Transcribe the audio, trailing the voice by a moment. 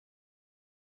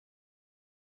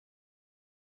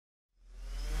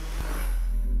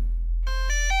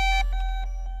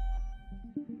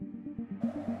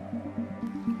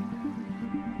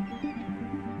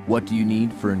What do you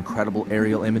need for incredible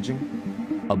aerial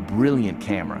imaging? A brilliant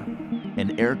camera,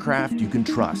 an aircraft you can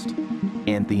trust,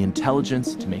 and the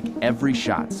intelligence to make every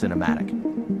shot cinematic.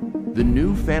 The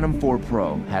new Phantom 4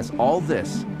 Pro has all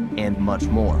this and much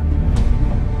more.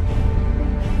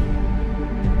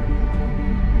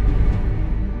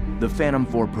 The Phantom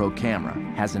 4 Pro camera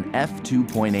has an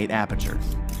f2.8 aperture,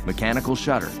 mechanical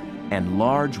shutter, and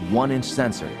large 1-inch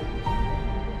sensor,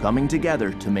 coming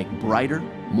together to make brighter,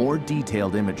 more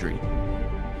detailed imagery.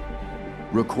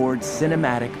 Record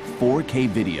cinematic 4K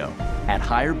video at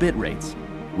higher bit rates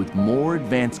with more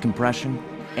advanced compression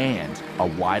and a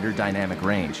wider dynamic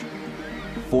range.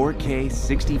 4K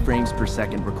 60 frames per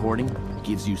second recording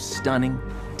gives you stunning,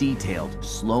 detailed,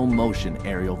 slow-motion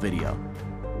aerial video.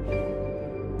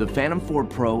 The Phantom 4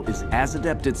 Pro is as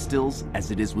adept at stills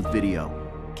as it is with video,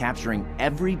 capturing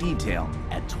every detail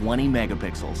at 20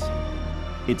 megapixels.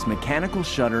 Its mechanical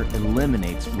shutter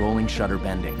eliminates rolling shutter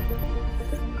bending.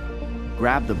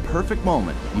 Grab the perfect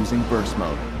moment using burst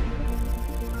mode.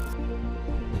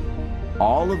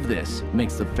 All of this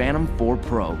makes the Phantom 4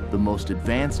 Pro the most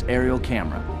advanced aerial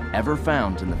camera ever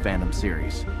found in the Phantom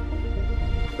series.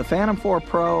 The Phantom 4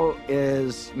 Pro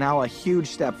is now a huge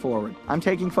step forward. I'm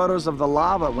taking photos of the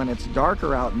lava when it's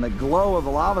darker out and the glow of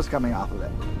the lava is coming off of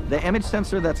it. The image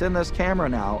sensor that's in this camera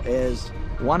now is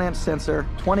 1-inch sensor,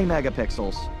 20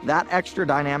 megapixels. That extra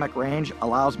dynamic range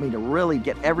allows me to really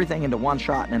get everything into one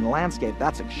shot, and in the landscape,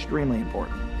 that's extremely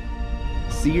important.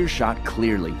 See your shot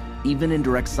clearly, even in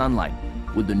direct sunlight,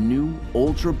 with the new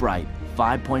ultra-bright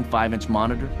 5.5-inch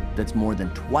monitor that's more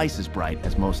than twice as bright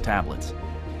as most tablets.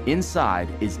 Inside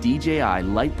is DJI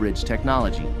LightBridge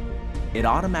technology. It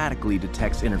automatically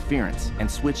detects interference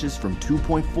and switches from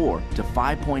 2.4 to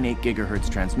 5.8 gigahertz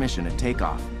transmission at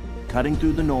takeoff, cutting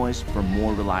through the noise for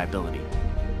more reliability.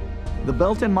 The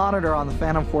built-in monitor on the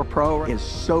Phantom 4 Pro is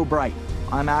so bright.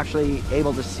 I'm actually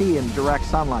able to see in direct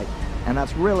sunlight, and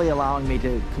that's really allowing me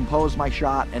to compose my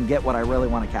shot and get what I really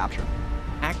want to capture.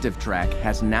 ActiveTrack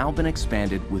has now been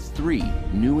expanded with 3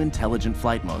 new intelligent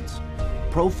flight modes.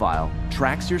 Profile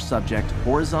tracks your subject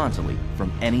horizontally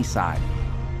from any side.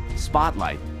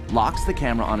 Spotlight locks the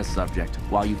camera on a subject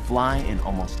while you fly in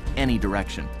almost any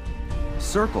direction.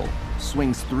 Circle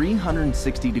swings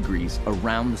 360 degrees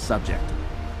around the subject.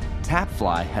 Tap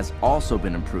fly has also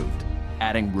been improved,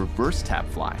 adding reverse tap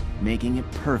fly, making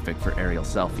it perfect for aerial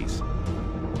selfies.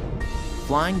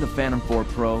 Flying the Phantom 4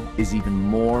 Pro is even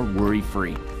more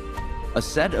worry-free. A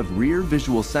set of rear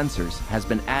visual sensors has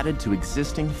been added to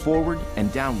existing forward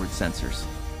and downward sensors.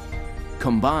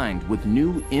 Combined with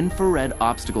new infrared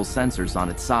obstacle sensors on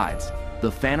its sides,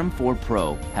 the Phantom 4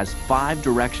 Pro has 5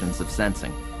 directions of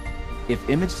sensing. If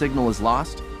image signal is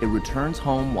lost, it returns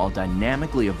home while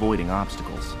dynamically avoiding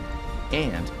obstacles,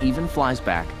 and even flies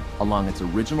back along its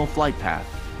original flight path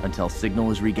until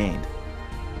signal is regained.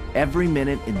 Every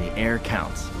minute in the air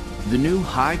counts. The new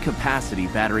high-capacity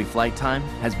battery flight time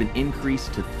has been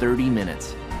increased to 30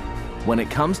 minutes. When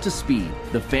it comes to speed,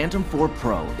 the Phantom 4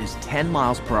 Pro is 10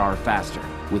 miles per hour faster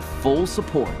with full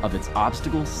support of its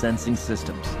obstacle sensing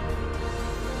systems.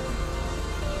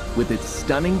 With its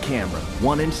stunning camera,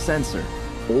 1-inch sensor,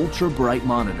 ultra-bright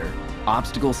monitor,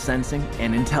 obstacle sensing,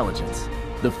 and intelligence,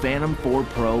 the Phantom 4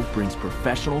 Pro brings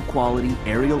professional quality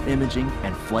aerial imaging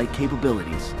and flight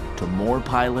capabilities to more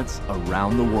pilots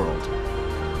around the world.